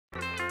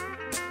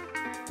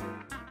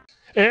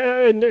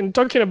And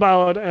talking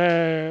about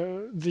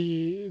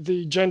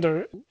the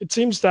gender, it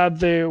seems that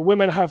the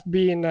women have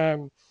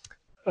been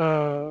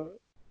uh,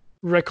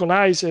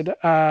 recognized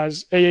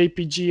as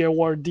AAPG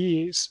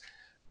awardees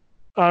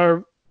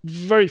are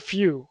very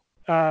few.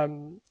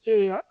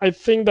 I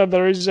think that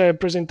there is a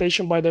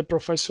presentation by the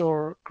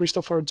Professor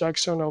Christopher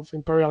Jackson of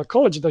Imperial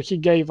College that he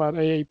gave at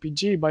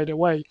AAPG, by the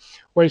way,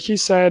 where he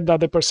said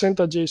that the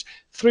percentage is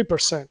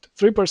 3%,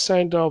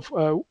 3% of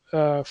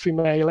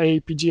female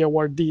AAPG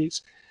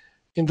awardees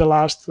in the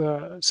last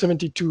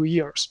 72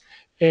 years.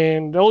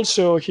 And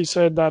also he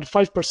said that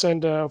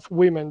 5% of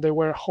women, they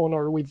were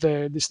honored with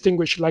the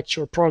Distinguished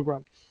Lecture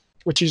Program,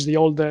 which is the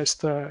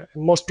oldest and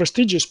most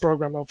prestigious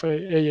program of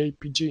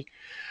AAPG.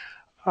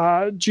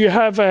 Do you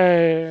have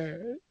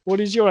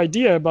what is your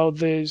idea about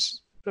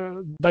this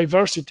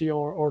diversity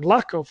or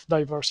lack of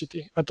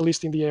diversity, at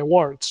least in the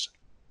awards?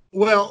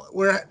 Well,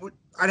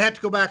 I'd have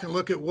to go back and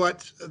look at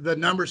what the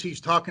numbers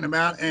he's talking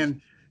about.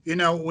 And,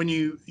 when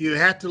you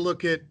have to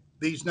look at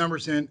these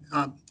numbers and,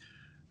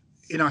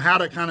 how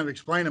to kind of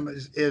explain them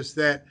is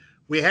that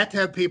we have to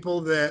have people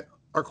that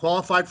are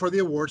qualified for the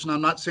awards. And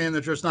I'm not saying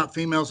that there's not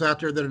females out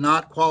there that are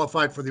not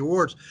qualified for the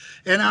awards.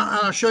 And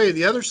I'll show you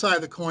the other side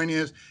of the coin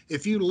is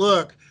if you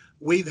look,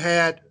 we've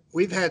had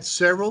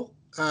several,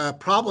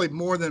 probably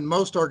more than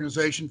most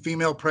organizations,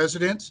 female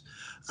presidents.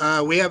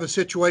 We have a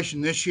situation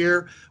this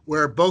year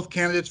where both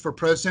candidates for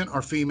president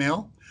are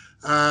female.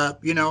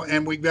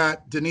 And we've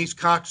got Denise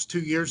Cox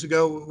 2 years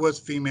ago was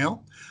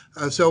female.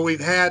 So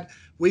we've had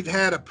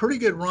a pretty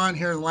good run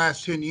here in the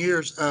last 10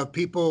 years of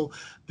people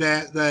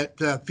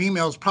that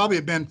females probably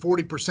have been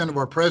 40% of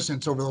our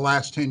presidents over the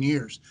last 10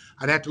 years.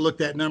 I'd have to look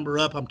that number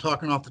up. I'm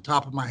talking off the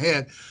top of my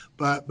head,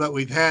 but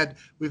we've had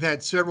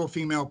several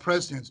female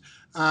presidents.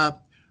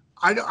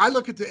 I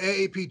look at the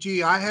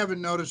AAPG. I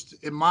haven't noticed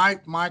in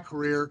my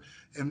career,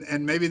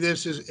 and maybe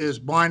this is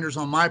blinders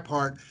on my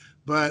part,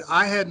 but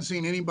I hadn't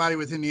seen anybody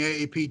within the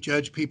AAP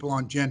judge people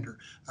on gender.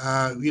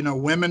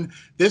 Women,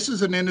 this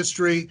is an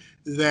industry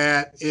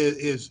that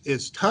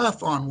is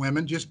tough on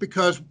women just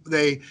because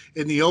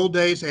in the old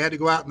days, they had to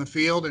go out in the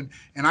field. And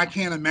I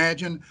can't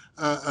imagine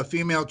a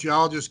female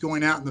geologist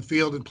going out in the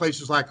field in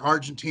places like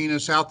Argentina,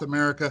 South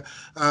America,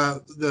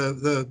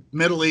 the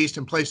Middle East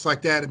and places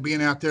like that, and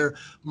being out there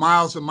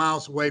miles and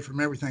miles away from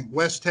everything.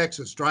 West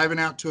Texas, driving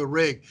out to a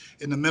rig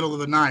in the middle of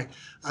the night.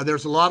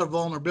 There's a lot of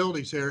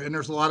vulnerabilities there, and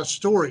there's a lot of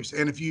stories.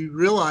 And if you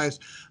realize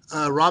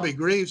Robbie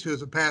Greaves, who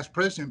is a past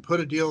president, put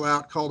a deal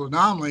out called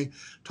Anomaly,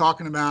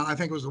 talking about, I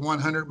think it was the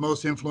 100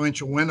 most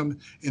influential women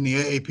in the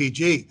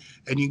AAPG.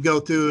 And you go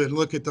through and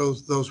look at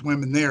those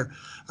women there.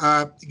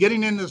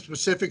 Getting into the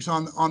specifics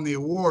on the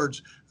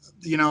awards,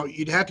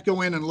 you'd have to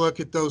go in and look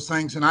at those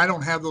things. And I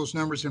don't have those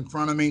numbers in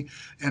front of me,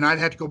 and I'd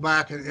have to go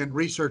back and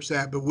research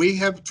that. But we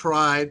have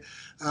tried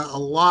a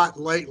lot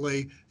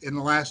lately in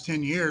the last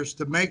 10 years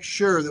to make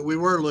sure that we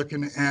were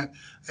looking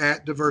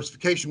at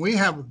diversification. We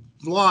have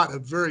a lot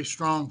of very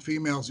strong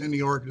females in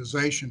the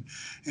organization,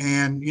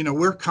 and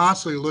we're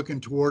constantly looking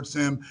towards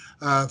them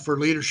for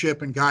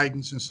leadership and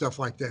guidance and stuff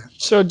like that.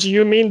 So do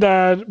you mean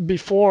that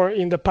before,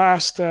 in the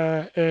past,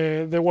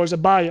 there was a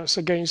bias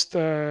against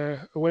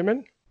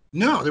women?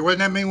 No, there wasn't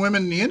that many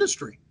women in the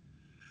industry.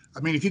 I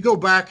mean, if you go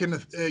back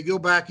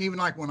even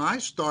like when I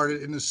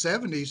started in the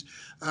 70s,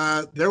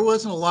 there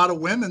wasn't a lot of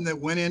women that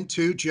went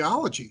into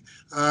geology.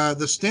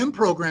 The STEM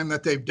program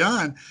that they've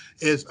done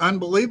is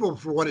unbelievable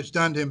for what it's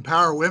done to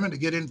empower women to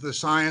get into the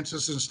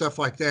sciences and stuff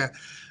like that.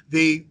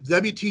 The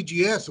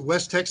WTGS, the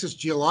West Texas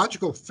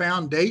Geological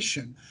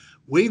Foundation,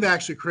 we've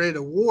actually created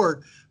an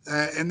award,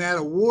 and that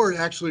award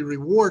actually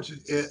rewards,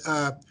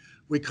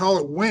 we call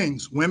it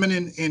WINGS, Women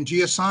in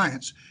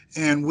Geoscience.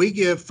 And we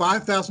give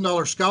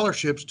 $5,000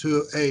 scholarships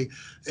to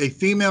a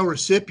female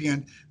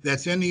recipient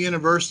that's in the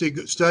university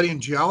studying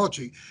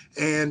geology.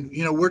 And,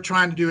 we're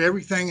trying to do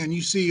everything. And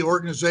you see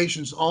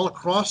organizations all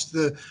across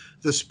the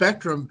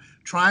spectrum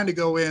trying to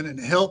go in and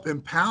help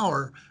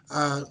empower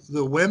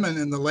the women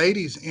and the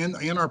ladies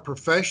in our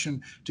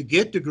profession to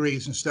get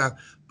degrees and stuff.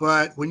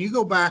 But when you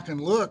go back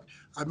and look,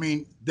 I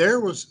mean,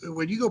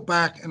 when you go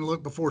back and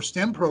look before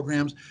STEM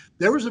programs,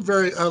 there was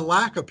a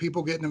lack of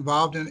people getting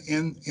involved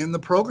in the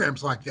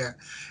programs like that.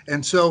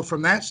 And so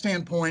from that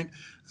standpoint,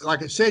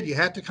 like I said, you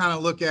have to kind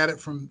of look at it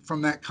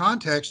from that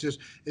context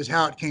is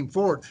how it came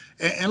forward.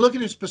 And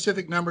looking at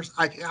specific numbers,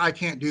 I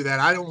can't do that.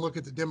 I don't look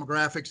at the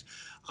demographics.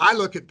 I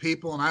look at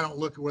people, and I don't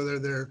look at whether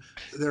they're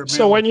male.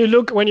 So when you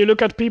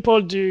look at people,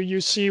 do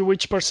you see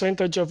which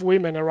percentage of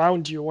women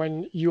around you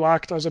when you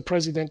act as a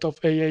president of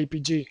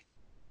AAPG?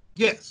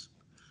 Yes.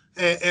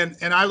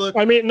 And I look.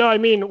 I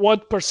mean,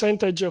 what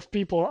percentage of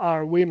people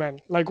are women?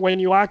 Like when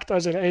you act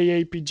as an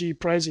AAPG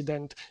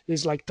president,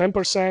 is like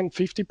 10%,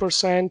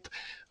 50%?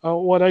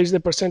 What is the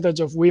percentage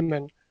of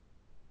women?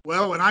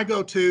 Well, when I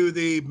go to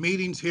the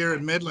meetings here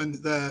in Midland,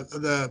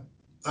 the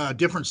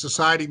different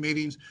society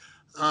meetings,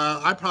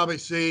 I probably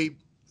see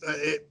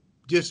it,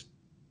 just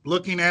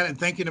looking at it and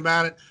thinking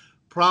about it,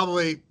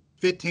 probably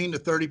 15 to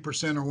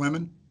 30% are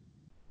women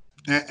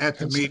at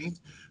the meeting.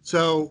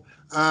 So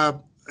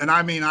And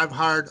I mean, I've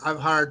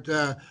hired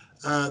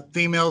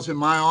females in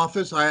my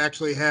office. I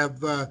actually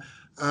have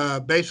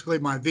basically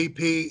my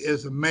VP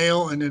is a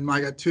male, and then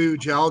I got two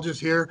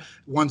geologists here.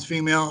 One's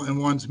female and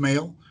one's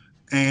male.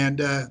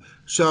 And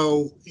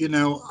so,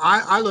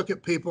 I look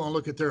at people and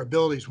look at their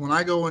abilities. When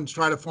I go and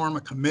try to form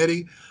a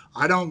committee,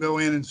 I don't go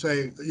in and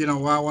say,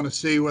 well, I want to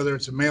see whether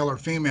it's a male or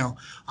female.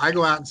 I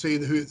go out and see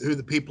who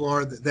the people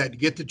are that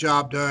get the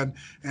job done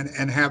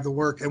and have the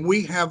work. And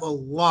we have a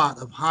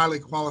lot of highly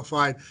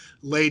qualified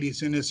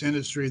ladies in this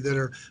industry that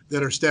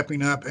are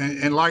stepping up.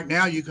 And like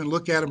now, you can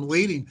look at them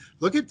leading.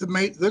 Look at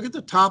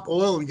the top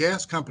oil and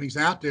gas companies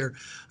out there.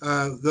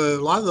 A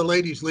lot of the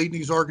ladies leading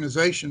these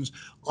organizations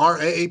are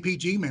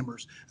AAPG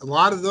members. A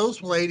lot of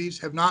those ladies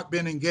have not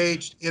been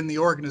engaged in the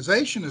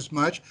organization as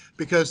much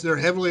because they're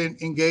heavily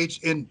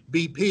engaged in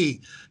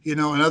BP,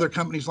 and other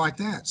companies like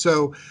that.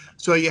 So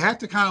you have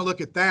to kind of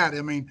look at that.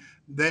 I mean,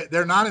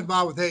 they're not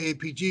involved with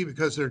AAPG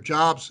because their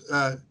jobs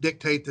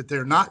dictate that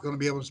they're not going to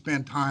be able to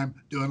spend time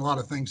doing a lot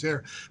of things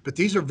there. But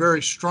these are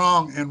very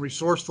strong and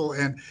resourceful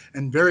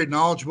and very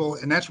knowledgeable,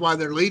 and that's why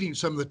they're leading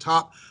some of the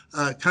top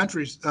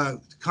companies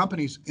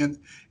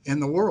in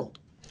the world.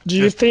 Do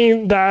you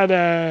think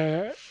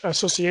that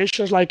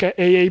associations like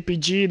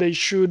AAPG, they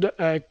should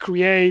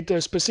create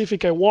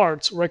specific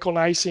awards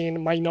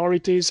recognizing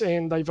minorities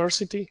and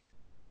diversity?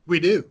 We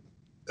do.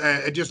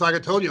 Just like I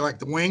told you, like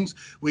the Wings,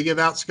 we give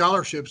out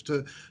scholarships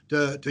to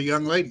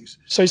young ladies.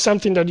 So it's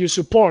something that you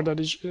support.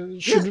 That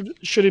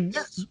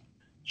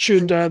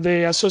should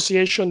the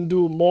association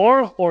do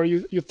more, or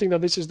you think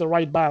that this is the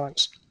right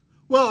balance?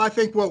 Well, I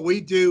think what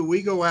we do,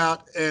 we go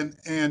out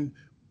and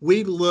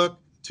we look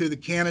to the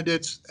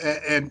candidates,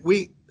 and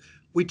we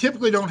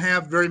typically don't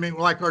have very many,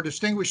 like our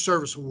Distinguished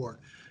Service Award.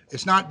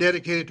 It's not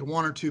dedicated to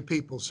one or two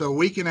people, so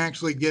we can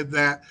actually give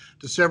that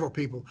to several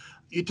people.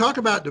 You talk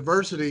about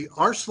diversity.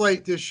 Our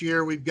slate this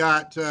year, we've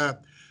got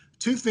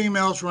two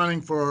females running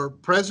for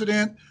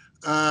president,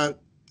 a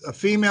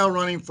female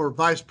running for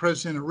vice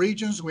president of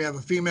regions. We have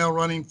a female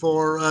running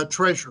for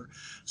treasurer.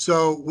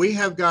 So we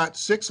have got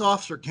 6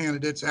 officer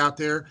candidates out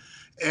there,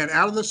 and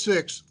out of the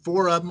 6,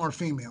 4 of them are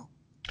female.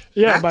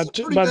 Yeah, but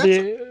today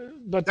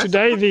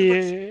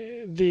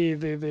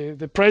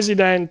the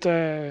president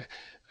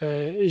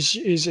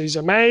is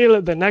a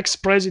male. The next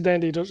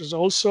president is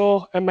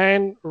also a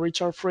man,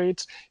 Richard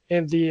Fritz,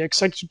 and the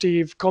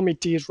executive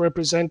committee is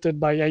represented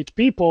by 8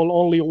 people,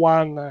 only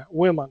one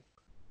woman,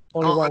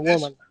 one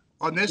woman.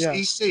 On this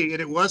yes. EC,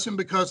 and it wasn't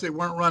because they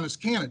weren't run as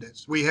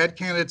candidates. We had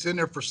candidates in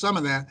there for some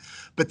of that,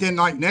 but then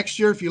like next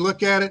year, if you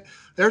look at it,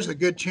 there's a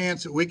good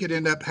chance that we could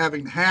end up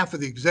having half of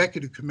the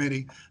executive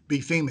committee be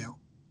female.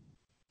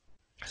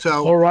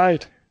 So all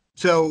right.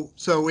 So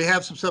we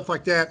have some stuff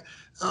like that.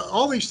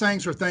 All these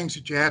things are things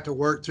that you have to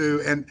work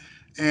through, and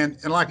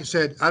like I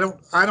said, I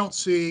don't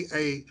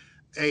see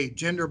a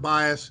gender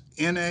bias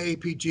in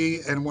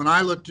AAPG. And when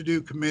I look to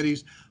do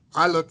committees,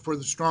 I look for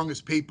the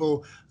strongest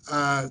people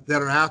that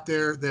are out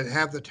there that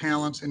have the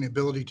talents and the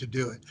ability to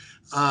do it.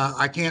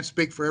 I can't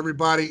speak for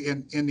everybody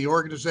in the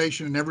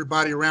organization and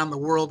everybody around the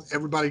world,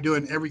 everybody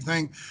doing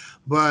everything.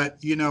 But,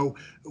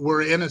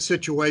 we're in a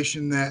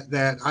situation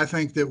that I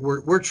think that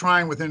we're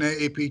trying within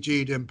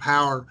AAPG to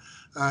empower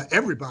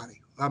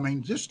everybody. I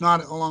mean, just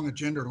not along the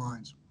gender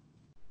lines.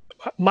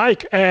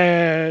 Mike,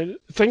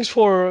 thanks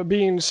for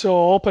being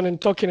so open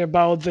and talking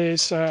about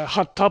these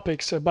hot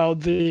topics about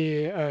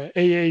the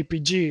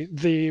AAPG.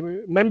 The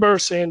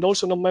members and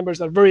also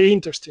non-members are very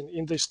interested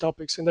in these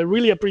topics, and I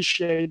really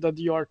appreciate that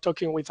you are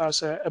talking with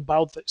us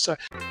about this.